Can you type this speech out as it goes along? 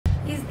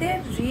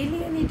there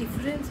really any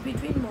difference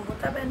between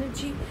Mamata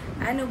Banerjee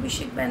and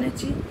Abhishek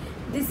Banerjee?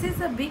 This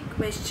is a big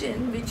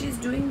question which is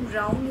doing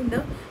round in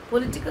the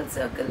political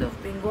circle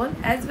of Bengal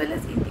as well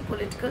as in the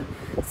political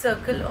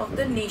circle of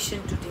the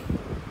nation today.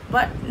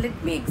 But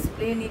let me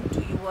explain it to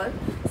you all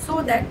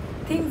so that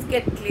things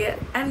get clear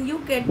and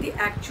you get the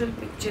actual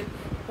picture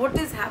what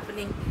is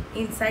happening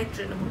inside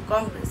Trinamool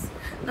Congress.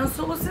 Now,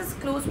 sources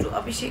close to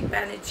Abhishek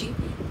Banerjee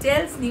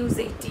tells News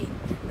 18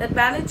 that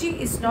Banerjee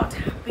is not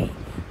happy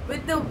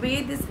with the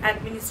way this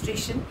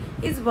administration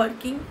is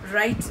working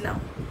right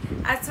now.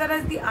 As far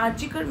as the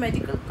Arjikar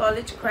Medical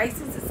College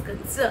crisis is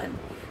concerned,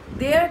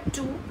 there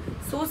too,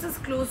 sources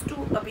close to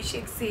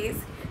Abhishek says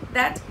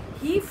that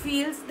he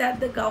feels that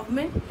the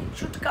government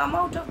should come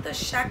out of the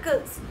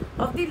shackles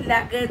of the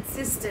laggard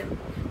system.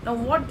 Now,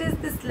 what does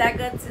this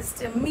laggard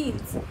system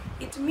means?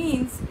 It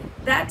means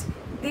that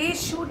they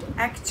should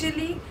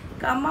actually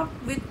come up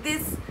with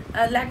this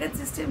laggard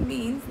system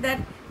means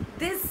that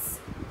this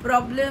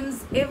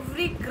problems,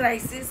 every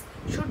crisis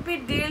should be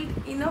dealt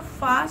in a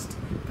fast,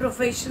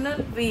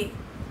 professional way.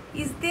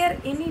 Is there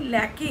any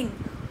lacking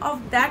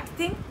of that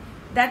thing?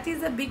 That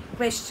is a big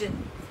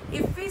question.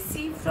 If we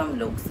see from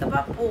Lok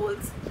Sabha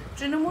polls,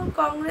 Trinamool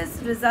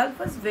Congress result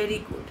was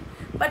very good.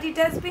 But it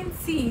has been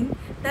seen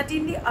that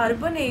in the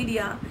urban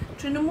area,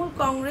 Trinamool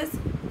Congress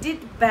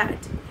did bad.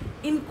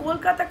 In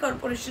Kolkata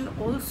Corporation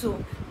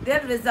also,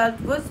 their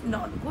result was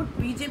not good.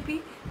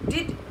 BJP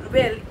did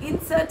well in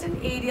certain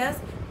areas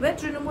where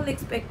Trinamool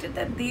expected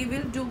that they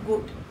will do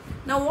good.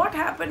 Now what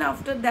happened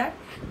after that?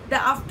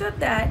 After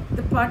that,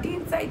 the party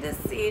insiders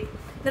said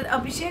that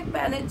Abhishek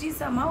Banerjee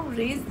somehow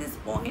raised this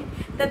point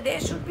that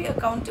there should be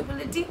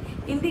accountability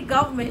in the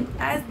government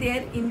as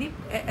there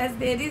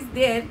is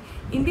there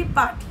in the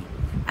party,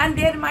 and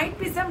there might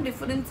be some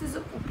differences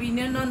of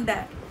opinion on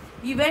that.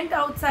 He went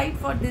outside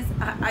for this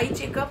eye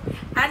checkup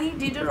and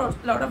he did a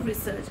lot of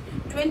research.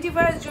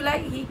 21st July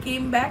he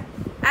came back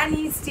and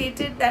he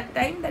stated that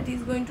time that he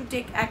is going to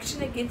take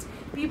action against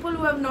people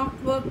who have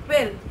not worked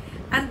well.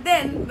 And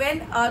then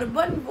when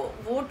urban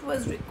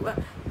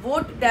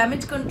vote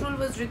damage control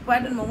was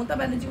required and Mamata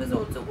Banerjee was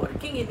also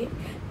working in it,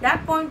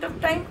 that point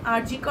of time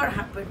Arjikar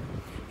happened.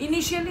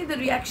 Initially, the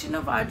reaction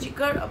of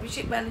Arjikar,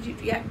 Abhishek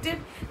Banerjee reacted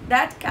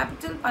that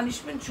capital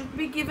punishment should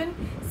be given,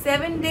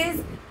 7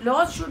 days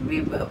laws should be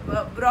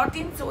brought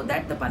in so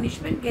that the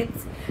punishment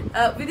gets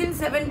within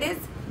 7 days.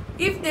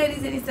 If there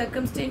is any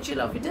circumstantial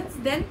evidence,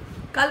 then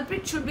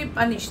culprit should be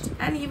punished,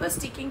 and he was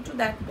sticking to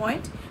that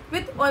point.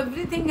 With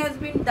everything has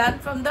been done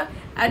from the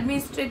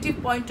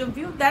administrative point of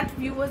view, that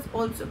view was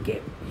also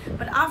kept.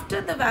 But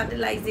after the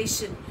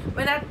vandalization,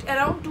 when at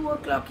around 2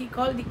 o'clock he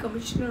called the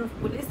commissioner of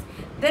police,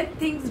 then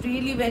things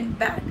really went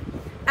bad,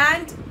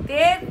 and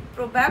there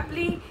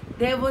probably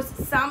there was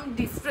some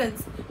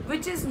difference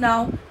which is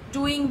now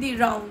doing the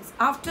rounds.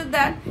 After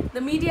that, the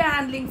media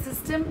handling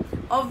system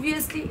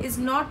obviously is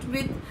not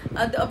with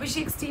the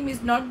Abhishek's team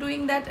is not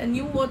doing that. A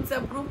new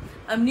WhatsApp group,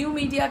 a new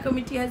media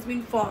committee has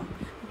been formed.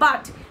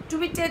 But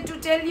to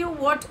tell you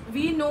what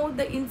we know,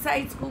 the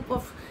inside scoop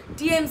of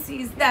TMC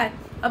is that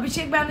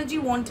Abhishek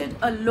Banerjee wanted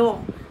a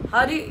law,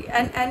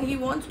 and he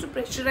wants to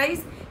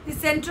pressurize the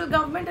central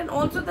government and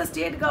also the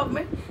state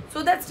government,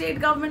 so that state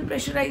government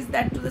pressurize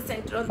that to the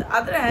center. On the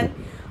other hand,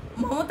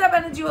 Mamata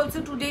Banerjee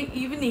also today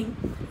evening,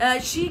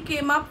 she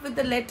came up with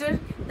a letter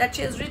that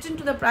she has written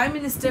to the Prime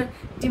Minister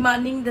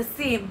demanding the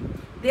same.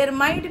 There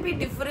might be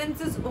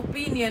differences of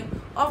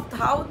opinion of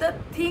how the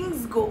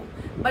things go,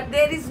 but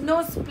there is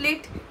no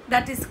split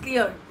that is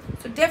clear.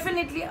 So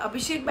definitely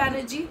Abhishek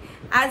Banerjee,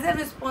 as a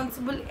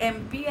responsible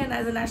MP and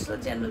as a National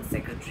General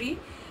Secretary,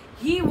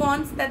 he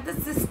wants that the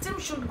system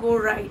should go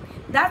right.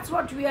 That's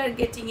what we are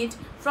getting it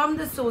from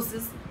the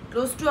sources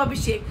close to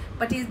Abhishek,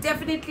 but he is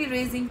definitely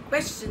raising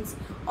questions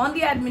on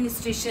the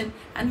administration,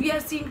 and we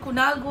have seen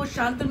Kunal Ghosh,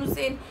 Shantanu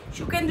Hussain,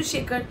 Shukendra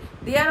Shekhar,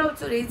 they are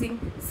also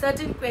raising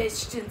certain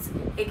questions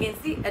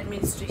against the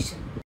administration.